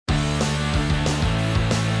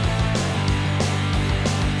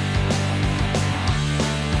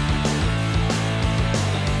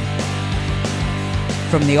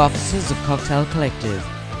From the offices of Cocktail Collective,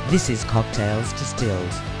 this is Cocktails Distilled,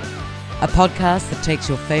 a podcast that takes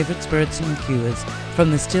your favourite spirits and liqueurs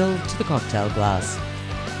from the still to the cocktail glass.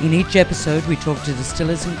 In each episode, we talk to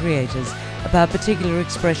distillers and creators about particular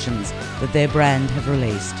expressions that their brand have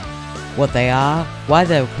released, what they are, why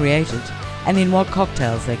they were created, and in what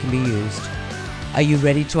cocktails they can be used. Are you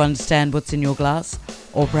ready to understand what's in your glass,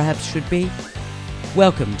 or perhaps should be?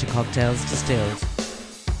 Welcome to Cocktails Distilled.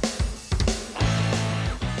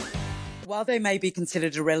 While they may be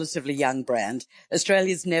considered a relatively young brand,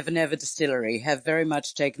 Australia's Never Never Distillery have very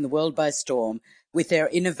much taken the world by storm with their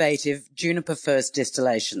innovative juniper-first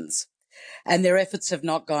distillations. And their efforts have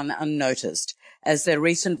not gone unnoticed, as their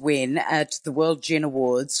recent win at the World Gin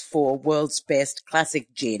Awards for World's Best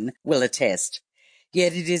Classic Gin will attest.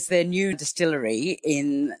 Yet it is their new distillery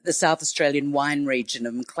in the South Australian wine region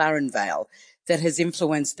of McLaren Vale that has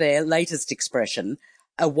influenced their latest expression,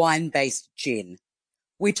 a wine-based gin.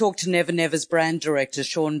 We talked to Never Never's brand director,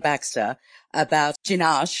 Sean Baxter, about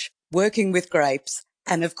Ginache, working with grapes,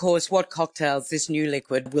 and of course what cocktails this new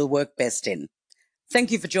liquid will work best in.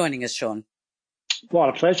 Thank you for joining us, Sean. What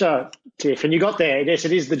a pleasure, Tiff. And you got there. Yes,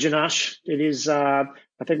 it is the Ginache. It is, I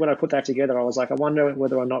think when I put that together, I was like, I wonder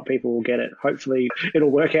whether or not people will get it. Hopefully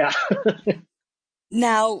it'll work out.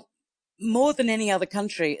 Now, more than any other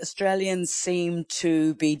country, Australians seem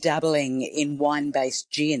to be dabbling in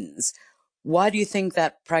wine-based gins. Why do you think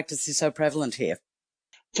that practice is so prevalent here?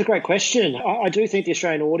 It's a great question. I do think the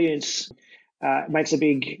Australian audience makes a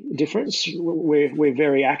big difference. We're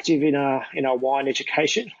very active in our wine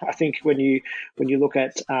education. I think when you look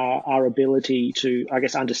at our ability to, I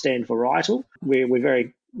guess, understand varietal,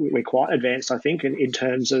 we're quite advanced, I think, in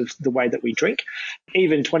terms of the way that we drink.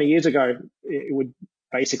 Even 20 years ago, it would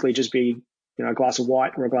basically just be a glass of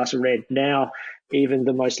white or a glass of red. Now, even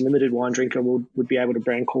the most limited wine drinker would be able to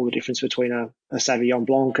brand call the difference between a Sauvignon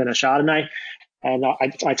Blanc and a Chardonnay. And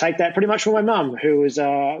I take that pretty much from my mum, who was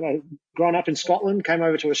grown up in Scotland, came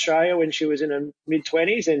over to Australia when she was in her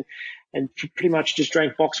mid-20s and pretty much just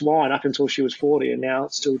drank boxed wine up until she was 40, and now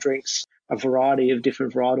still drinks a variety of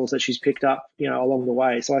different varietals that she's picked up, along the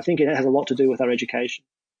way. So I think it has a lot to do with our education.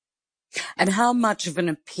 And how much of an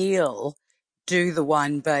appeal do the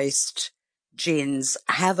wine-based gins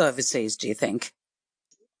have overseas, do you think?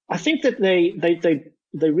 I think that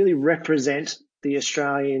they really represent the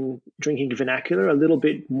Australian drinking vernacular a little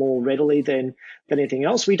bit more readily than anything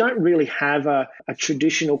else. We don't really have a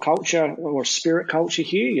traditional culture or spirit culture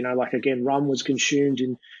here. Like, again, rum was consumed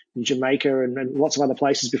in Jamaica and lots of other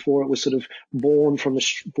places before it was sort of born from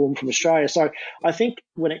Australia. So I think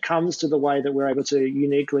when it comes to the way that we're able to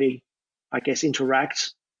uniquely, I guess,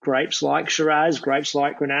 interact grapes like Shiraz, grapes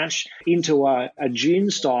like Grenache into a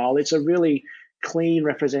gin style, it's a really clean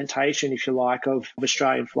representation, if you like, of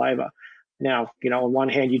Australian flavour. Now, on one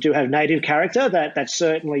hand, you do have native character that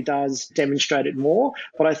certainly does demonstrate it more.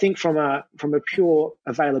 But I think from a pure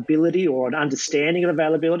availability or an understanding of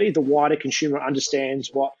availability, the wider consumer understands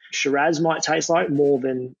what Shiraz might taste like more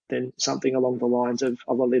than something along the lines of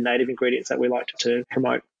a lot of the native ingredients that we like to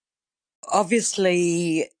promote.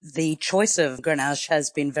 Obviously, the choice of Grenache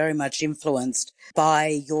has been very much influenced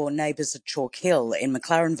by your neighbours at Chalk Hill in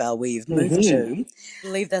McLaren Vale, where you've moved to. I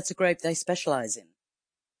believe that's a grape they specialise in.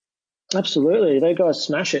 Absolutely. They guys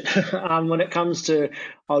smash it. When it comes to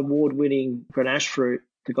award-winning Grenache fruit,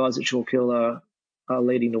 the guys at Chalk Hill are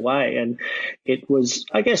leading the way. And it was,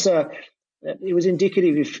 I guess, it was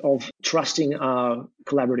indicative of trusting our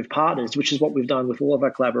collaborative partners, which is what we've done with all of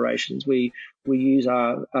our collaborations. We use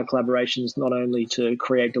our collaborations not only to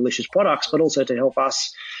create delicious products, but also to help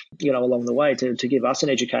us, along the way, to give us an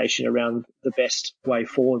education around the best way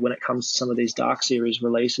forward when it comes to some of these dark series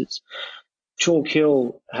releases. Chalk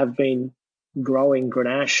Hill have been growing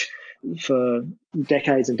Grenache for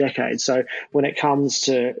decades and decades. So when it comes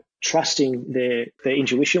to trusting their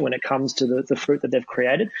intuition, when it comes to the fruit that they've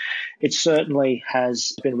created, it certainly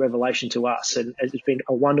has been a revelation to us, and it's been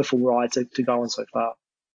a wonderful ride to go on so far.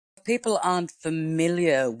 People aren't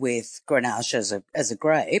familiar with Grenache as a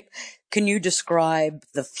grape. Can you describe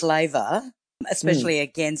the flavour, especially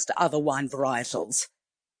against other wine varietals?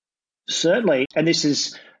 Certainly, and this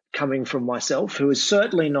is coming from myself, who is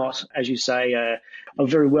certainly not, as you say, a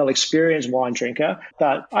very well experienced wine drinker.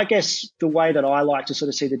 But I guess the way that I like to sort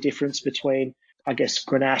of see the difference between, I guess,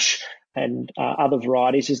 Grenache and other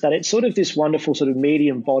varieties is that it's sort of this wonderful sort of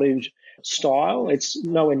medium bodied style. It's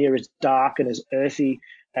nowhere near as dark and as earthy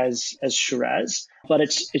as Shiraz, but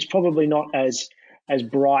it's probably not as as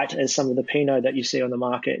bright as some of the Pinot that you see on the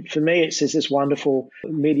market. For me, it's this wonderful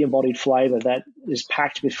medium-bodied flavour that is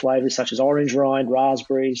packed with flavours such as orange rind,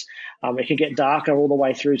 raspberries. It can get darker all the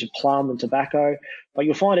way through to plum and tobacco, but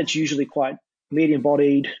you'll find it's usually quite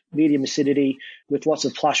medium-bodied, medium acidity with lots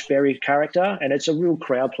of plush berry character, and it's a real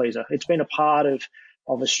crowd pleaser. It's been a part of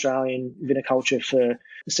Australian viniculture for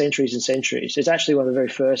centuries and centuries. It's actually one of the very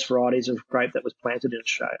first varieties of grape that was planted in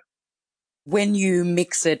Australia. When you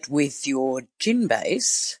mix it with your gin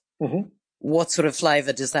base, what sort of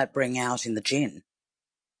flavour does that bring out in the gin?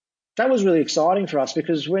 That was really exciting for us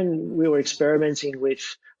because when we were experimenting with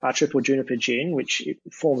our triple juniper gin, which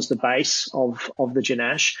forms the base of the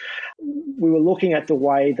Ginache, we were looking at the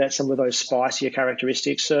way that some of those spicier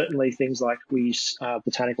characteristics, certainly things like we use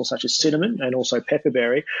botanicals such as cinnamon and also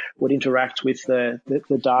pepperberry, would interact with the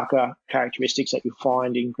darker characteristics that you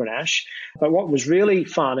find in Grenache. But what was really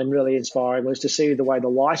fun and really inspiring was to see the way the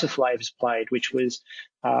lighter flavours played, which was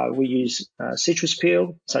we use citrus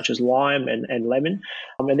peel such as lime and lemon,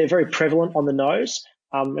 and they're very prevalent on the nose.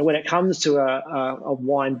 And when it comes to a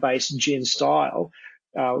wine-based gin style,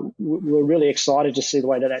 we're really excited to see the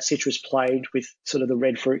way that citrus played with sort of the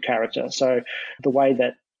red fruit character. So the way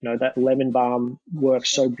that that lemon balm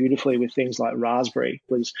works so beautifully with things like raspberry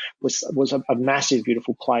was a massive,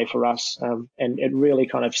 beautiful play for us, and it really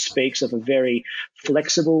kind of speaks of a very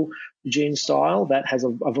flexible gin style that has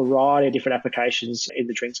a variety of different applications in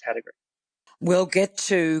the drinks category. We'll get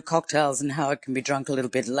to cocktails and how it can be drunk a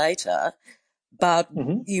little bit later. But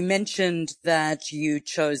you mentioned that you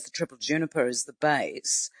chose the triple juniper as the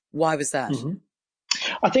base. Why was that?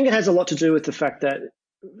 I think it has a lot to do with the fact that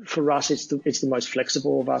for us, it's the most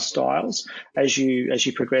flexible of our styles. As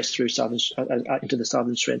you progress through into the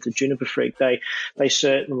southern strength of Juniper Freak, they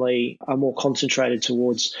certainly are more concentrated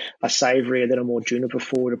towards a savoury and then a more juniper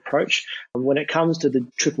forward approach. And when it comes to the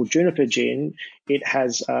triple juniper gin, it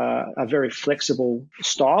has a very flexible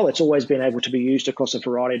style. It's always been able to be used across a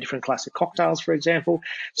variety of different classic cocktails, for example.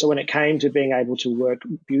 So when it came to being able to work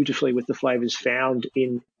beautifully with the flavours found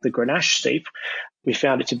in the Grenache steep, we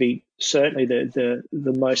found it to be certainly the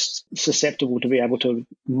most susceptible to be able to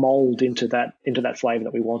mould into that flavour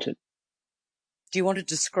that we wanted. Do you want to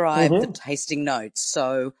describe the tasting notes?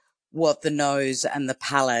 So what the nose and the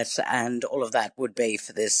palate and all of that would be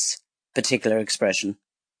for this particular expression?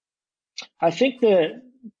 I think the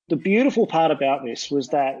beautiful part about this was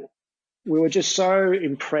that we were just so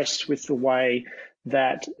impressed with the way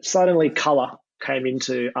that suddenly colour came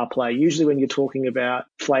into our play. Usually when you're talking about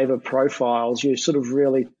flavour profiles, you sort of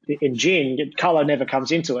really, in gin, colour never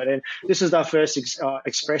comes into it. And this is our first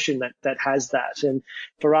expression that has that. And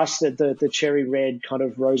for us, the cherry red kind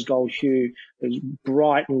of rose gold hue, was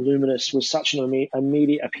bright and luminous, was such an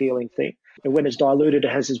immediate appealing thing. And when it's diluted,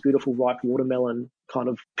 it has this beautiful ripe watermelon kind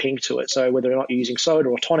of pink to it. So whether or not you're using soda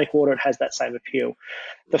or tonic water, it has that same appeal.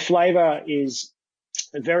 The flavour is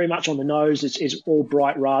very much on the nose. It's all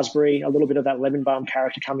bright raspberry, a little bit of that lemon balm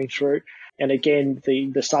character coming through. And again,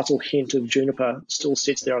 the subtle hint of juniper still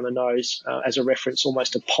sits there on the nose as a reference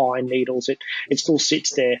almost to pine needles. It still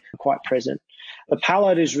sits there quite present. The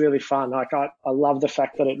palate is really fun. Like I love the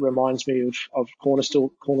fact that it reminds me of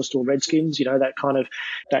Cornerstall Redskins, that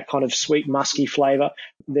kind of sweet musky flavour.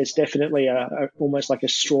 There's definitely almost like a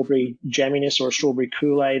strawberry jamminess or a strawberry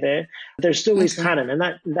Kool-Aid there. There still is tannin,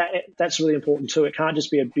 and that's really important too. It can't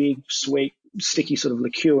just be a big, sweet, sticky sort of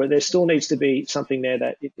liqueur. There still needs to be something there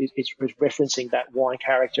that it's referencing that wine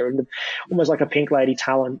character, and almost like a pink lady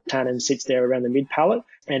tannin sits there around the mid palate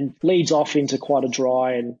and leads off into quite a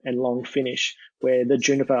dry and long finish where the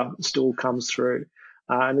juniper still comes through.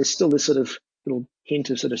 And there's still this sort of little hint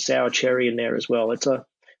of sort of sour cherry in there as well. It's a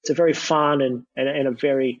very fun and a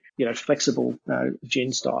very flexible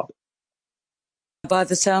gin style. By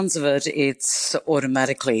the sounds of it, it's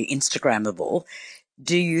automatically Instagrammable.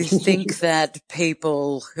 Do you think that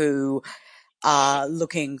people who are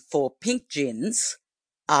looking for pink gins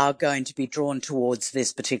are going to be drawn towards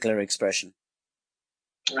this particular expression?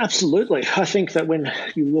 Absolutely. I think that when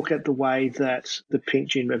you look at the way that the pink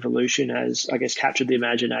gin revolution has, I guess, captured the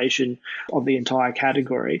imagination of the entire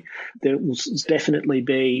category, there will definitely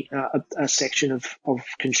be a section of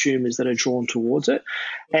consumers that are drawn towards it.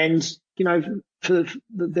 And,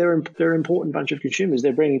 they're an important bunch of consumers.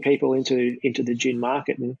 They're bringing people into the gin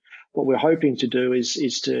market. And what we're hoping to do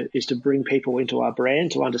is to bring people into our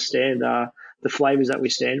brand, to understand the flavors that we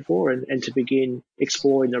stand for and to begin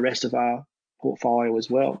exploring the rest of our portfolio as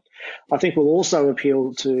well. I think we'll also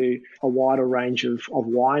appeal to a wider range of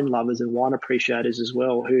wine lovers and wine appreciators as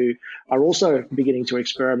well, who are also beginning to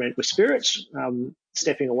experiment with spirits,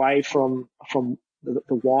 stepping away from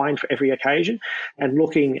the wine for every occasion, and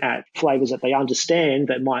looking at flavours that they understand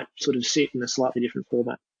that might sort of sit in a slightly different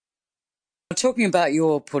format. Talking about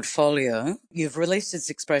your portfolio, you've released its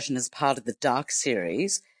expression as part of the Dark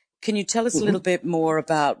series. Can you tell us a little bit more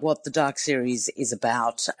about what the Dark series is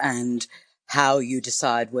about and how you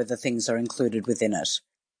decide whether things are included within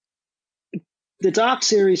it? The Dark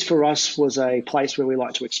series for us was a place where we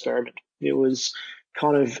like to experiment. It was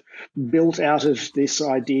kind of built out of this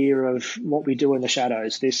idea of what we do in the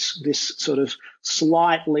shadows, this sort of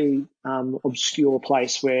slightly obscure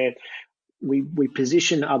place where we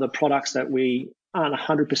position other products that we aren't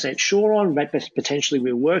 100% sure on, but potentially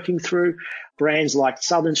we're working through. Brands like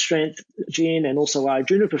Southern Strength Gin and also our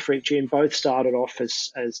Juniper Freak Gin both started off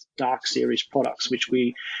as Dark series products, which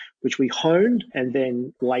we honed and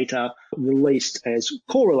then later released as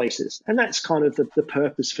core releases. And that's kind of the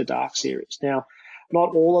purpose for Dark series. Now,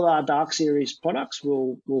 not all of our Dark series products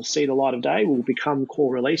will see the light of day, will become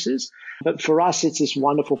core releases. But for us, it's this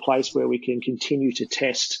wonderful place where we can continue to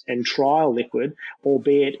test and trial liquid,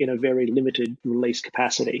 albeit in a very limited release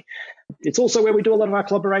capacity. It's also where we do a lot of our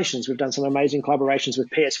collaborations. We've done some amazing collaborations with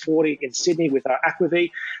PS40 in Sydney with our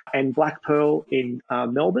Aquavie and Black Pearl in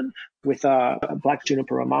Melbourne with our Black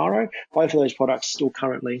Juniper Amaro. Both of those products still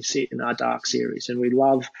currently sit in our Dark series, and we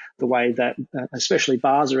love the way that especially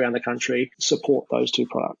bars around the country support those two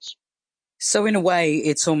products. So in a way,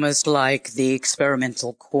 it's almost like the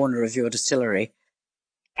experimental corner of your distillery.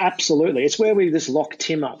 Absolutely. It's where we just lock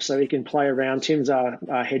Tim up so he can play around. Tim's our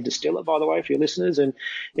head distiller, by the way, for your listeners. And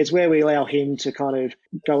it's where we allow him to kind of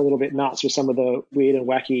go a little bit nuts with some of the weird and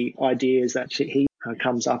wacky ideas that he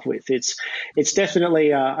comes up with. It's definitely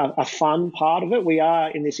a fun part of it. We are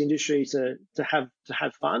in this industry to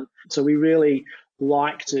have fun. So we really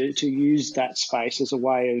like to use that space as a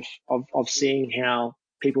way of seeing how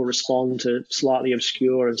people respond to slightly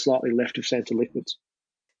obscure and slightly left of center liquids.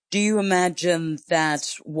 Do you imagine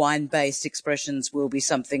that wine-based expressions will be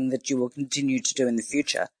something that you will continue to do in the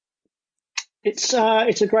future? It's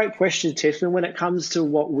a great question, Tiff. And when it comes to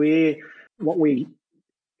what we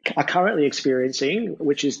are currently experiencing,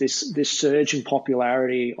 which is this surge in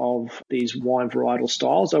popularity of these wine varietal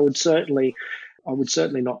styles, I would certainly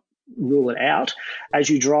not rule it out. As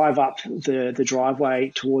you drive up the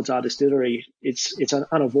driveway towards our distillery, it's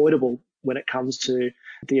unavoidable when it comes to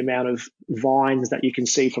the amount of vines that you can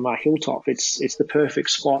see from our hilltop. It's the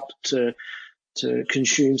perfect spot to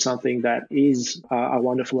consume something that is a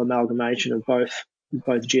wonderful amalgamation of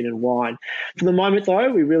both gin and wine. For the moment,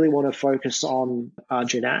 though, we really want to focus on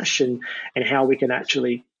Ginache and how we can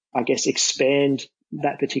actually, I guess, expand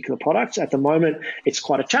that particular product. At the moment, it's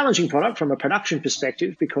quite a challenging product from a production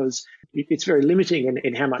perspective because it's very limiting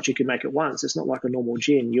in how much you can make at once. It's not like a normal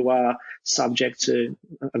gin. You are subject to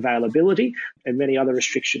availability and many other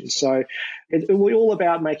restrictions. So we're all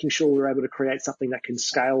about making sure we're able to create something that can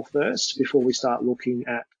scale first before we start looking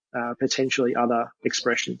at potentially other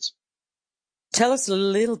expressions. Tell us a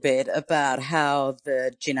little bit about how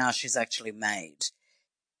the Ginache is actually made.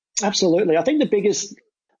 Absolutely. I think the biggest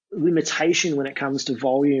limitation when it comes to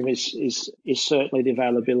volume is certainly the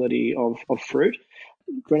availability of fruit.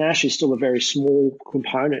 Grenache is still a very small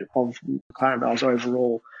component of McLaren Vale's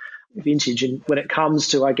overall vintage, and when it comes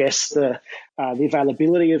to, I guess, the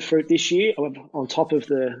availability of fruit this year, on top of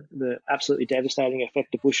the absolutely devastating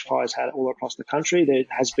effect the bushfires had all across the country, there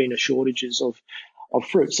has been a shortages of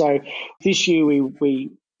fruit. So this year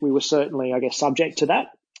we were certainly, I guess, subject to that.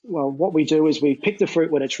 Well, what we do is we pick the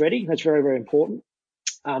fruit when it's ready. That's very, very important.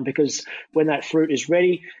 Because when that fruit is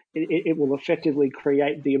ready, it will effectively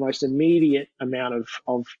create the most immediate amount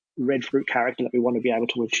of red fruit character that we want to be able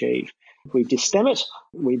to achieve. We destem it,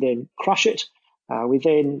 we then crush it, we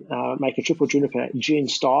then make a triple juniper gin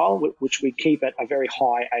style, which we keep at a very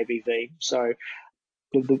high ABV. So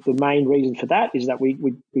the main reason for that is that we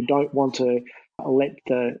don't want to let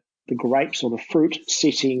the grapes or the fruit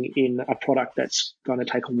sitting in a product that's going to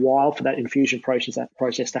take a while for that infusion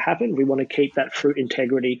process to happen. We want to keep that fruit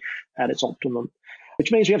integrity at its optimum,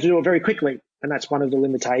 which means we have to do it very quickly. And that's one of the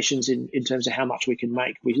limitations in terms of how much we can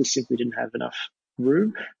make. We just simply didn't have enough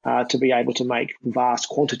room to be able to make vast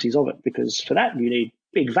quantities of it, because for that you need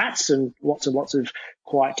big vats and lots of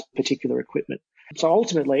quite particular equipment. So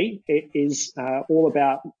ultimately, it is all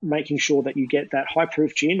about making sure that you get that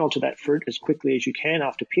high-proof gin onto that fruit as quickly as you can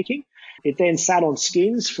after picking. It then sat on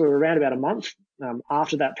skins for around about a month.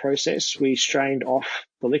 After that process, we strained off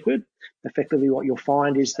the liquid. Effectively, what you'll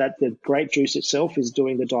find is that the grape juice itself is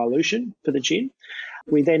doing the dilution for the gin.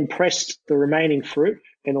 We then pressed the remaining fruit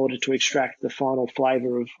in order to extract the final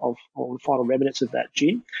flavour or the final remnants of that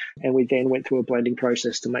gin. And we then went through a blending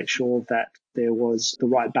process to make sure that there was the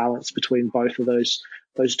right balance between both of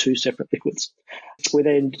those two separate liquids. We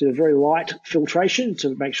then did a very light filtration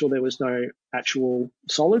to make sure there was no actual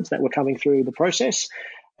solids that were coming through the process.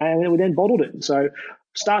 And we then bottled it. So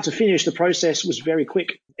start to finish, the process was very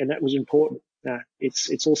quick, and that was important.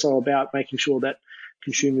 It's also about making sure that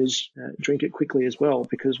consumers drink it quickly as well,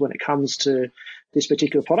 because when it comes to this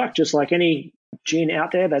particular product, just like any gin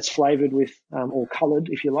out there that's flavoured with or coloured,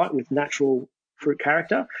 if you like, with natural fruit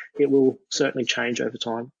character, it will certainly change over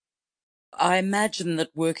time. I imagine that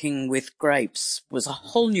working with grapes was a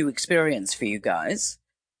whole new experience for you guys.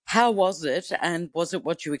 How was it, and was it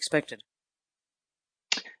what you expected?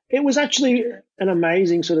 It was actually an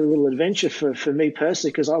amazing sort of little adventure for me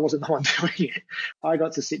personally, because I wasn't the one doing it. I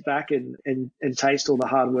got to sit back and taste all the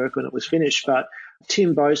hard work when it was finished. But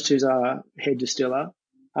Tim Boast, who's our head distiller,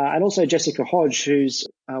 and also Jessica Hodge, who's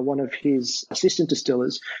one of his assistant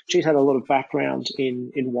distillers, she's had a lot of background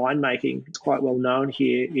in winemaking. It's quite well known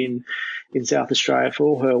here in South Australia for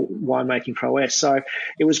all her winemaking prowess. So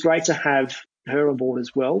it was great to have her on board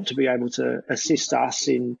as well, to be able to assist us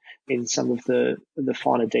in some of the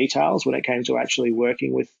finer details when it came to actually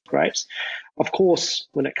working with grapes. Of course,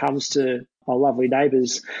 when it comes to our lovely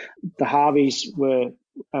neighbours, the Harveys were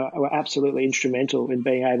absolutely instrumental in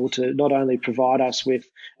being able to not only provide us with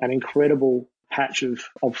an incredible patch of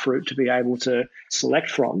fruit to be able to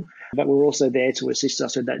select from, but we're also there to assist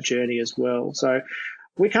us in that journey as well. So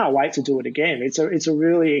we can't wait to do it again. It's a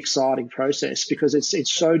really exciting process, because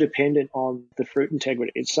it's so dependent on the fruit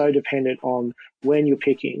integrity. It's so dependent on when you're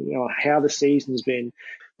picking, how the season's been.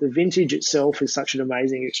 The vintage itself is such an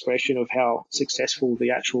amazing expression of how successful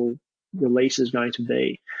the actual release is going to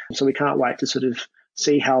be. So we can't wait to sort of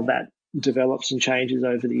see how that develops and changes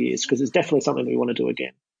over the years, because it's definitely something we want to do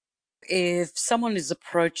again. If someone is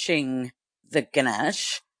approaching the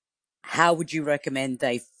Ginache, how would you recommend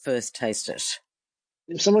they first taste it?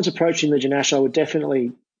 If someone's approaching the Ginache, I would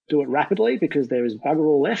definitely do it rapidly, because there is bugger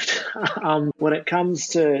all left. When it comes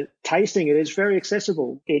to tasting it, it's very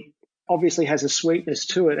accessible. It obviously has a sweetness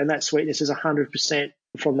to it, and that sweetness is 100%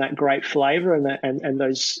 from that grape flavour and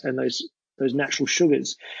those natural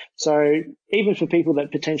sugars. So even for people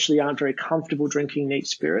that potentially aren't very comfortable drinking neat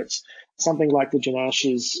spirits, something like the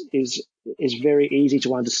Ginache is very easy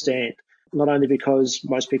to understand. Not only because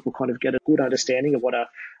most people kind of get a good understanding of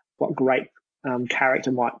what grape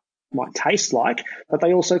character might taste like, but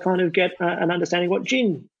they also kind of get an understanding what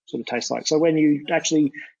gin sort of tastes like. So when you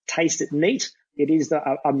actually taste it neat, it is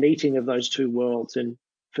a meeting of those two worlds. And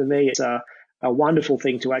for me, it's a wonderful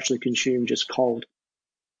thing to actually consume just cold.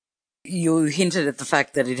 You hinted at the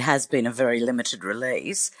fact that it has been a very limited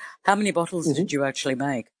release. How many bottles did you actually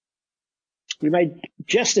make? We made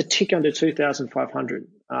just a tick under 2,500.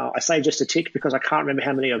 I say just a tick because I can't remember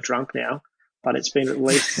how many I've drunk now, but it's been at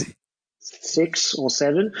least 6 or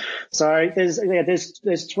 7. So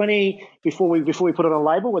there's 20 before we put it on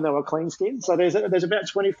label when they were clean skin. So there's about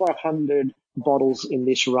 2,500 bottles in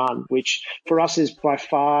this run, which for us is by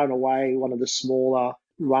far and away one of the smaller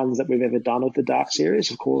runs that we've ever done of the dark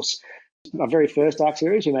series. Of course, our very first dark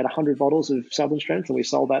series, we made 100 bottles of Southern Strength, and we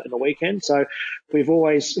sold that in a weekend. So we've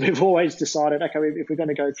always decided, okay, if we're going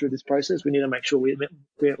to go through this process, we need to make sure we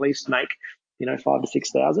at least make 5,000 to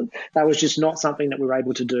 6,000. That was just not something that we were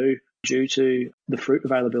able to do due to the fruit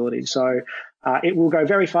availability. So it will go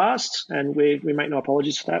very fast, and we make no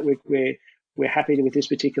apologies for that. We're happy with this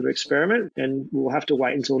particular experiment, and we'll have to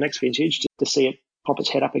wait until next vintage to see it pop its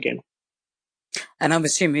head up again. And I'm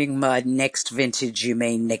assuming by next vintage you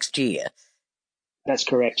mean next year? That's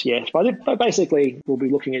correct, yes. But basically, we'll be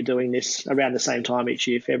looking at doing this around the same time each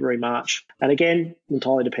year, February, March. And again,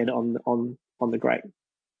 entirely dependent on the grape.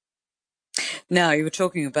 Now, you were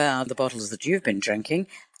talking about the bottles that you've been drinking.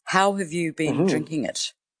 How have you been drinking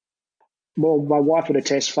it? Well, my wife would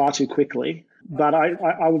attest far too quickly, but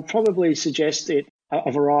I would probably suggest it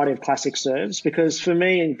a variety of classic serves, because for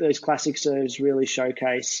me, those classic serves really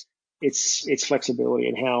showcase its flexibility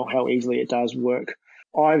and how easily it does work.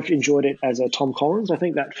 I've enjoyed it as a Tom Collins. I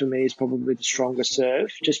think that for me is probably the strongest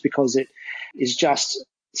serve, just because it is just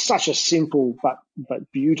such a simple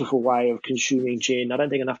but beautiful way of consuming gin. I don't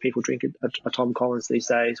think enough people drink a Tom Collins these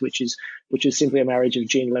days, which is simply a marriage of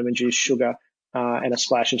gin, lemon juice, sugar, and a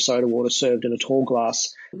splash of soda water served in a tall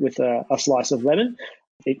glass with a slice of lemon.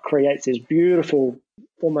 It creates this beautiful,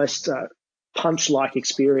 almost punch-like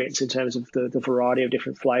experience in terms of the variety of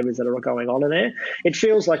different flavors that are going on in there. It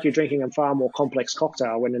feels like you're drinking a far more complex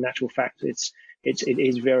cocktail when in actual fact it's it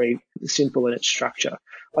is very simple in its structure.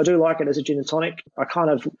 I do like it as a gin and tonic. I kind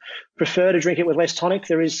of prefer to drink it with less tonic.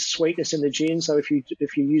 There is sweetness in the gin, so if you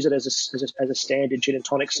use it as a standard gin and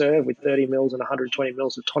tonic serve with 30 mils and 120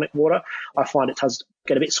 mils of tonic water, I find it does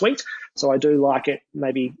get a bit sweet. So I do like it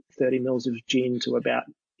maybe 30 mils of gin to about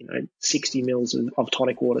 60 mils of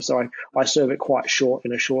tonic water. So I serve it quite short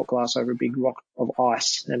in a short glass over a big rock of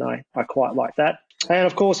ice, and I quite like that. And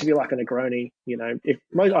of course, if you like a Negroni,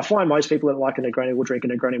 I find most people that like a Negroni will drink a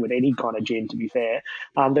Negroni with any kind of gin, to be fair.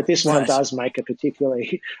 But this one does make a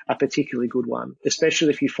particularly good one, especially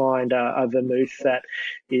if you find a vermouth that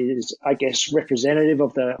is, I guess, representative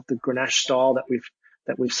of the Grenache style that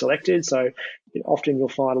we've selected. So often you'll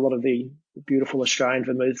find a lot of the beautiful Australian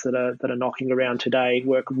vermouths that are knocking around today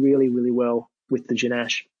work really, really well with the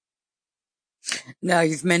Ginache. Now,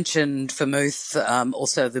 you've mentioned vermouth,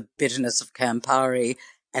 also the bitterness of Campari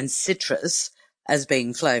and citrus as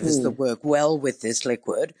being flavours that work well with this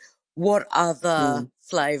liquid. What other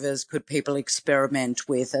flavours could people experiment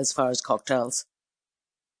with as far as cocktails?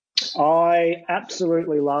 I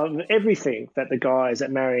absolutely love everything that the guys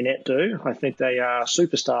at Marionette do. I think they are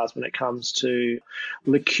superstars when it comes to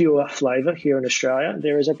liqueur flavour here in Australia.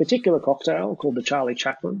 There is a particular cocktail called the Charlie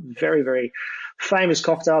Chaplin, very, very famous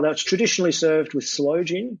cocktail that's traditionally served with sloe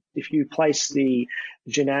gin. If you place the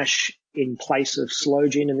Ginache in place of sloe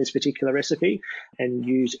gin in this particular recipe and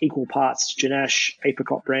use equal parts Ginache,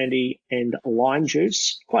 apricot brandy and lime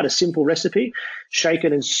juice, quite a simple recipe,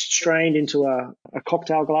 shaken and strained into a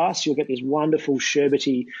cocktail glass, you'll get this wonderful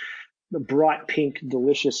sherbety, bright pink,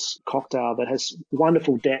 delicious cocktail that has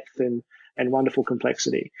wonderful depth and wonderful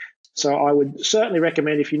complexity. So I would certainly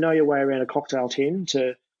recommend, if you know your way around a cocktail tin,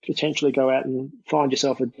 to potentially go out and find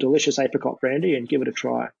yourself a delicious apricot brandy and give it a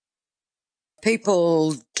try.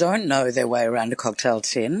 People don't know their way around a cocktail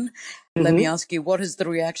tin. Let me ask you, what has the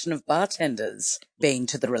reaction of bartenders been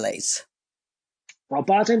to the release? Well,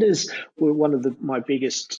 bartenders were one of my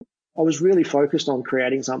biggest. I was really focused on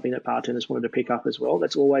creating something that bartenders wanted to pick up as well.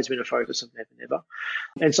 That's always been a focus of Never Never.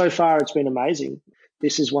 And so far, it's been amazing.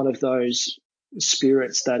 This is one of those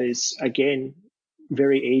spirits that is, again,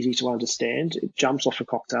 very easy to understand. It jumps off a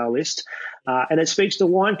cocktail list, and it speaks to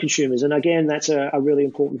wine consumers. And again, that's a really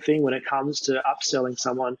important thing when it comes to upselling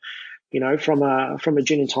someone, from a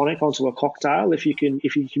gin and tonic onto a cocktail. If you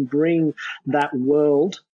can bring that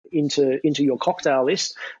world into your cocktail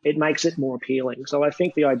list, it makes it more appealing. So I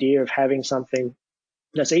think the idea of having something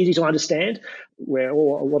that's easy to understand, where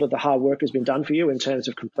a lot of the hard work has been done for you in terms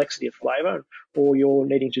of complexity of flavour, all you're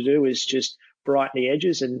needing to do is just brighten the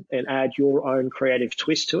edges and add your own creative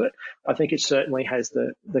twist to it. I think it certainly has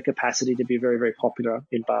the capacity to be very, very popular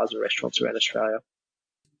in bars and restaurants around Australia.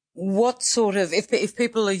 What sort of, if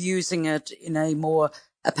people are using it in a more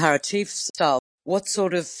aperitif style, what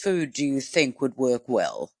sort of food do you think would work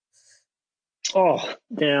well? Oh,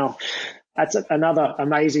 now that's another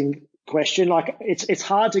amazing question. Like it's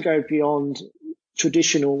hard to go beyond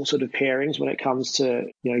traditional sort of pairings when it comes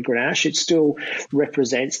to Grenache. It still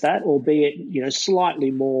represents that, albeit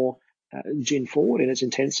slightly more gin forward in its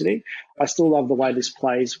intensity. I still love the way this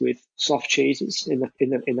plays with soft cheeses in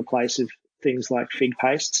the place of things like fig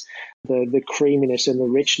pastes. The creaminess and the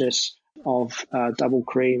richness of double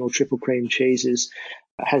cream or triple cream cheeses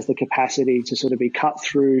has the capacity to sort of be cut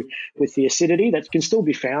through with the acidity that can still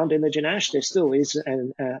be found in the Ginache. There still is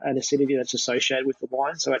an acidity that's associated with the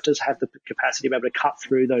wine, so it does have the capacity to be able to cut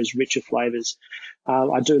through those richer flavours.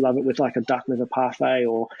 I do love it with like a duck liver parfait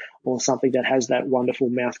or something that has that wonderful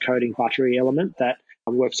mouth-coating buttery element that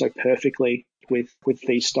works so perfectly with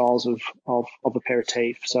these styles of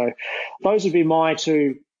aperitif. So those would be my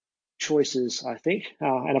two choices, I think.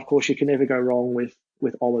 And of course, you can never go wrong with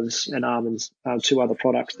olives and almonds, two other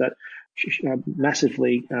products that are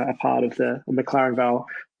massively a part of the McLaren Vale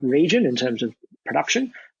region in terms of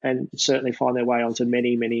production, and certainly find their way onto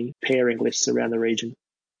many, many pairing lists around the region.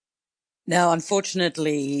 Now,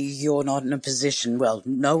 unfortunately, you're not in a position, well,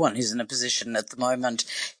 no one is in a position at the moment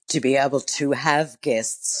to be able to have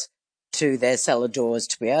guests to their cellar doors,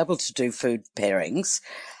 to be able to do food pairings.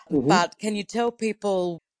 But can you tell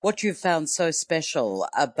people what you've found so special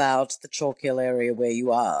about the Chalk Hill area where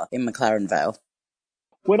you are in McLaren Vale?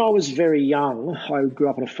 When I was very young, I grew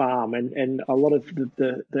up on a farm, and a lot of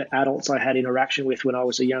the adults I had interaction with when I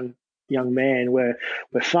was a young man were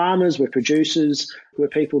farmers, were producers, were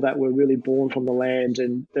people that were really born from the land,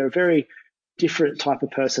 and they're a very different type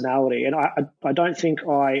of personality. And I don't think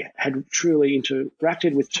I had truly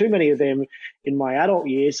interacted with too many of them in my adult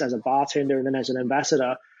years as a bartender and then as an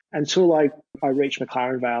ambassador until I reached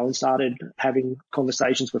McLaren Vale and started having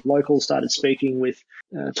conversations with locals, started speaking with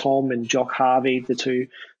Tom and Jock Harvey, the two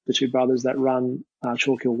the two brothers that run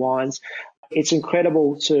Chalk Hill Wines. It's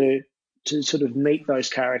incredible to sort of meet those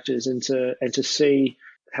characters and to see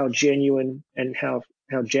how genuine and how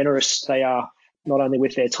generous they are, not only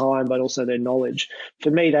with their time but also their knowledge. For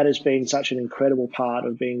me, that has been such an incredible part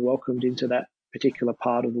of being welcomed into that particular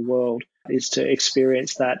part of the world, is to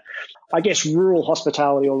experience that, I guess, rural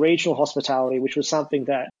hospitality or regional hospitality, which was something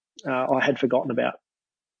that I had forgotten about.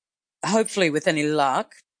 Hopefully, with any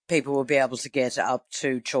luck, people will be able to get up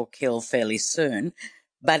to Chalk Hill fairly soon.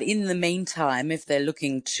 But in the meantime, if they're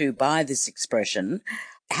looking to buy this expression,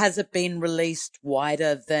 has it been released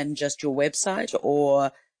wider than just your website,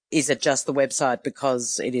 or is it just the website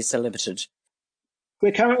because it is so limited?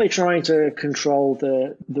 We're currently trying to control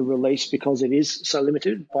the release because it is so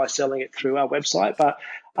limited by selling it through our website, but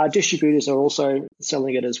our distributors are also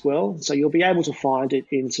selling it as well. So you'll be able to find it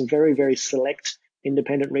in some very, very select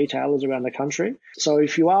independent retailers around the country. So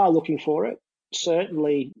if you are looking for it,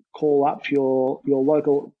 certainly call up your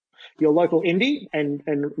local indie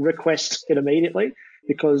and request it immediately,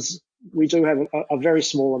 because we do have a very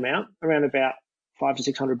small amount, around about 500 to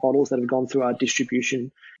 600 bottles that have gone through our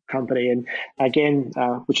distribution company. And again,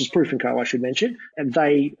 which is Proof & Co, I should mention, and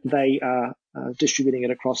they are distributing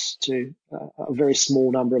it across to a very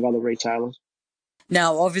small number of other retailers.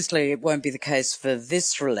 Now, obviously, it won't be the case for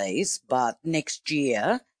this release, but next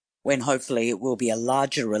year, when hopefully it will be a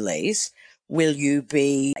larger release, will you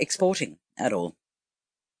be exporting at all?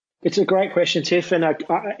 It's a great question, Tiff, and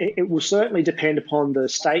it will certainly depend upon the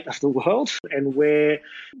state of the world and where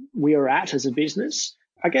we are at as a business.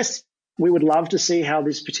 I guess we would love to see how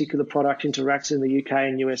this particular product interacts in the UK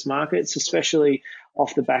and US markets, especially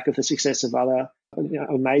off the back of the success of other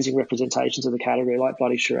amazing representations of the category like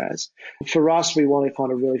Bloody Shiraz. For us, we want to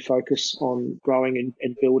kind of really focus on growing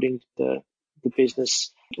and building the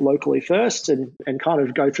business locally first and kind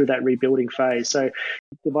of go through that rebuilding phase. So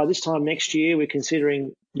by this time next year, we're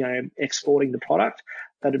considering exporting the product.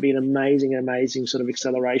 That'd be an amazing sort of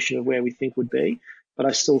acceleration of where we think would be. But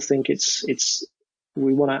I still think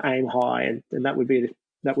we want to aim high, and that would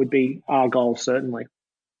be our goal, certainly.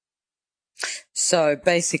 So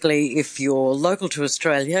basically, if you're local to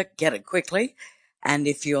Australia, get it quickly. And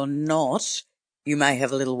if you're not, you may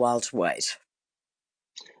have a little while to wait.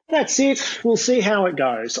 That's it. We'll see how it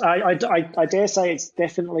goes. I dare say it's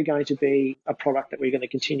definitely going to be a product that we're going to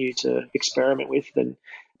continue to experiment with and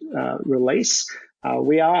release.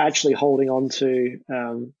 We are actually holding on to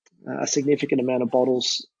a significant amount of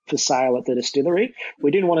bottles for sale at the distillery.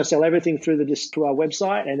 We didn't want to sell everything through our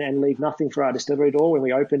website and leave nothing for our distillery door when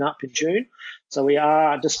we open up in June. So we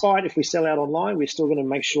are, despite if we sell out online, we're still going to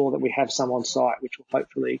make sure that we have some on site, which will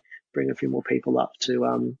hopefully bring a few more people up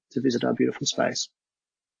to visit our beautiful space.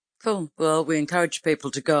 Cool. Well, we encourage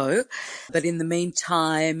people to go. But in the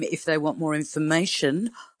meantime, if they want more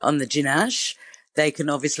information on the Ginache, they can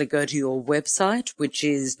obviously go to your website, which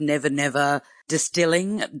is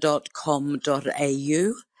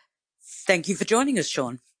neverneverdistilling.com.au. Thank you for joining us,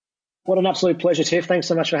 Sean. What an absolute pleasure, Tiff. Thanks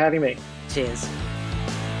so much for having me. Cheers.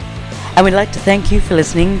 And we'd like to thank you for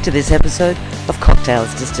listening to this episode of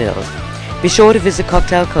Cocktails Distilled. Be sure to visit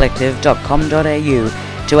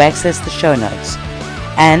cocktailcollective.com.au to access the show notes.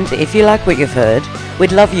 And if you like what you've heard,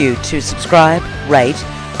 we'd love you to subscribe, rate,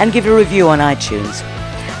 and give a review on iTunes.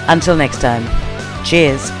 Until next time,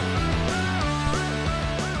 cheers.